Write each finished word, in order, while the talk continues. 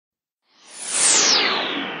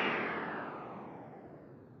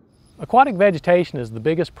Aquatic vegetation is the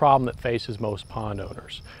biggest problem that faces most pond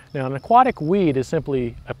owners. Now, an aquatic weed is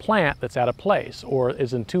simply a plant that's out of place or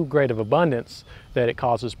is in too great of abundance that it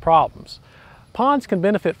causes problems. Ponds can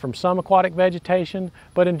benefit from some aquatic vegetation,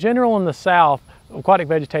 but in general in the South, aquatic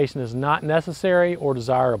vegetation is not necessary or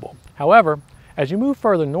desirable. However, as you move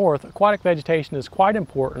further north, aquatic vegetation is quite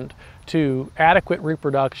important to adequate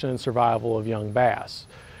reproduction and survival of young bass.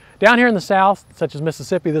 Down here in the South, such as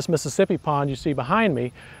Mississippi, this Mississippi pond you see behind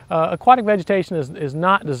me, aquatic vegetation is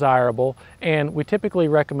not desirable, and we typically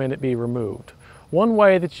recommend it be removed. One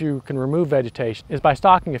way that you can remove vegetation is by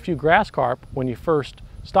stocking a few grass carp when you first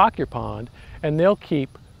stock your pond, and they'll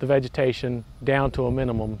keep the vegetation down to a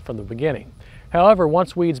minimum from the beginning. However,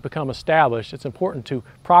 once weeds become established, it's important to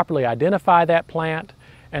properly identify that plant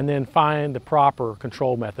and then find the proper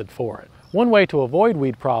control method for it. One way to avoid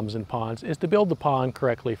weed problems in ponds is to build the pond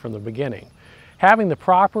correctly from the beginning. Having the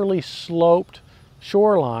properly sloped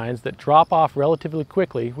shorelines that drop off relatively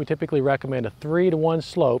quickly, we typically recommend a 3-to-1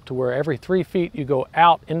 slope to where every 3 feet you go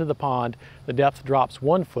out into the pond, the depth drops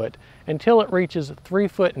 1 foot until it reaches 3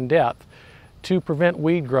 foot in depth to prevent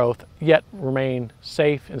weed growth yet remain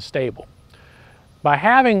safe and stable. By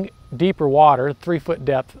having deeper water, 3 foot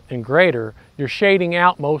depth and greater, you're shading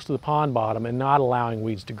out most of the pond bottom and not allowing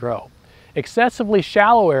weeds to grow. Excessively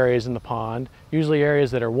shallow areas in the pond, usually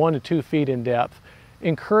areas that are 1 to 2 feet in depth,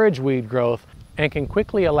 encourage weed growth and can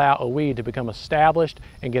quickly allow a weed to become established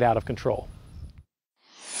and get out of control.